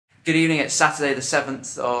Good evening, it's Saturday the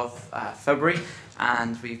 7th of February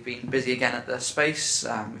and we've been busy again at the space.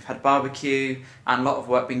 We've had barbecue and a lot of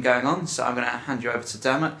work been going on, so I'm going to hand you over to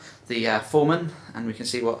Dermot, the foreman, and we can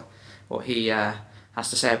see what he has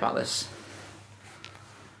to say about this.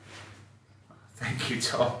 Thank you,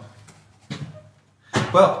 Tom.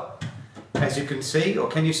 Well, as you can see, or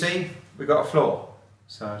can you see, we've got a floor.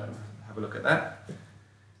 So have a look at that.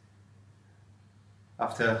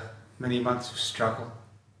 After many months of struggle,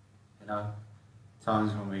 you know,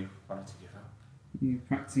 times when we wanted to give up. You're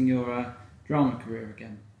practicing your drama career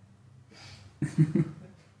again.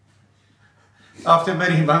 After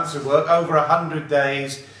many months of work, over 100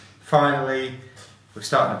 days, finally we're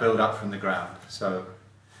starting to build up from the ground. So,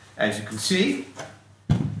 as you can see,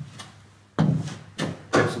 we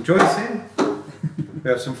have some joists in, we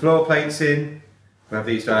have some floor plates in, we have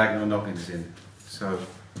these diagonal noggins in. So,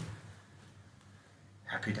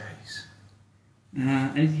 happy days.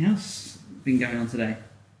 Anything else been going on today?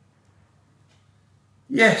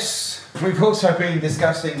 Yes, we've also been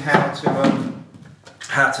discussing how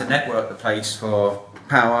to network the place for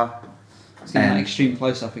power. Let's get that extreme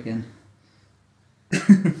close up again.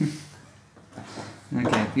 Okay,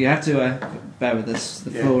 you have to bear with us.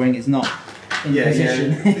 The flooring is not in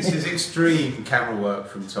position. Yeah. This is extreme camera work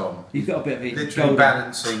from Tom. You've got a bit of a literally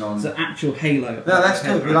balancing on. It's an actual halo. No, that's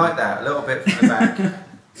good. We like that. A little bit from the back.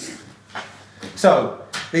 So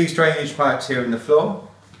these drainage pipes here in the floor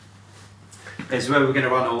is where we're going to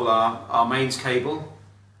run all our mains cable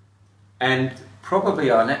and probably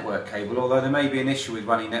our network cable, although there may be an issue with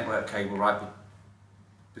running network cable right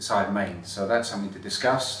beside mains, so that's something to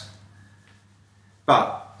discuss.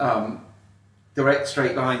 But direct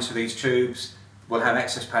straight lines for these tubes, we'll have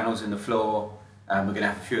access panels in the floor, and we're going to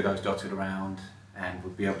have a few of those dotted around, and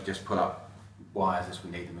we'll be able to just pull up wires as we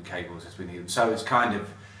need them and cables as we need them. So it's kind of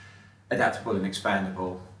adaptable and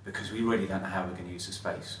expandable because we really don't know how we're going to use the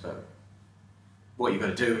space. But what you've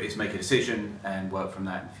got to do is make a decision and work from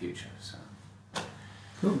that in the future. So.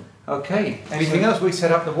 Cool. Okay. Anything else? We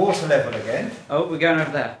set up the water level again. Oh, we're going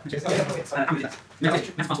over there.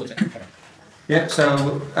 Yeah.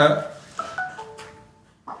 So.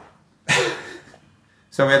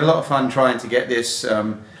 So we had a lot of fun trying to get this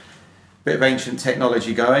bit of ancient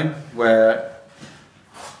technology going, where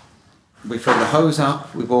we filled the hose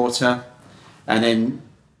up with water, and then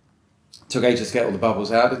took ages to get all the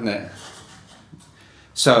bubbles out, didn't it?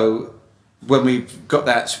 So when we've got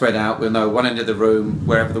that spread out, we'll know one end of the room,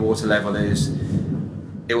 wherever the water level is,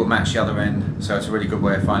 it will match the other end. So it's a really good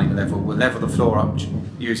way of finding the level. We'll level the floor up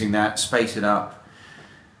using that, space it up,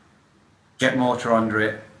 get mortar under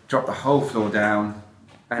it, drop the whole floor down,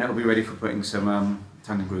 and it'll be ready for putting some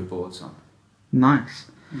tongue and groove boards on. Nice.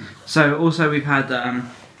 So also we've had,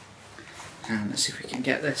 let's see if we can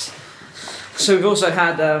get this. So we've also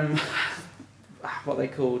had, what they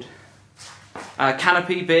called,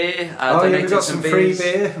 Canopy beer. Oh yeah, we've got some free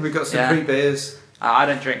beer. We've got some free beers. I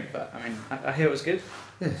don't drink, but I mean, I hear it was good.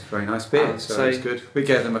 Yeah, it's very nice beer, so it's good. We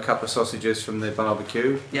gave them a couple of sausages from the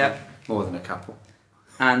barbecue. Yeah. More than a couple.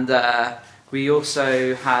 And we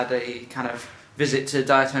also had a kind of visit to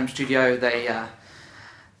Diatome Studio.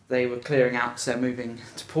 They were clearing out because they're moving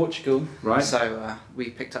to Portugal. Right. So we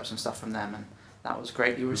picked up some stuff from them, and that was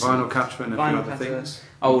greatly received. Vinyl cutter and a few other things.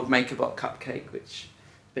 Old Makerbot cupcake, which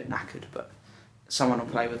a bit knackered, but someone will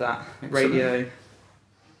play with that. Excellent. Radio.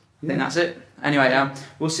 I think that's it. Anyway,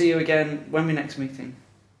 we'll see you again when we're next meeting.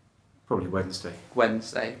 Probably Wednesday.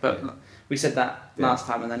 Wednesday, but we said that last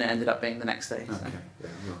time, and then it ended up being the next day. So. Okay. Yeah,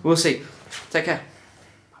 we'll see. Take care.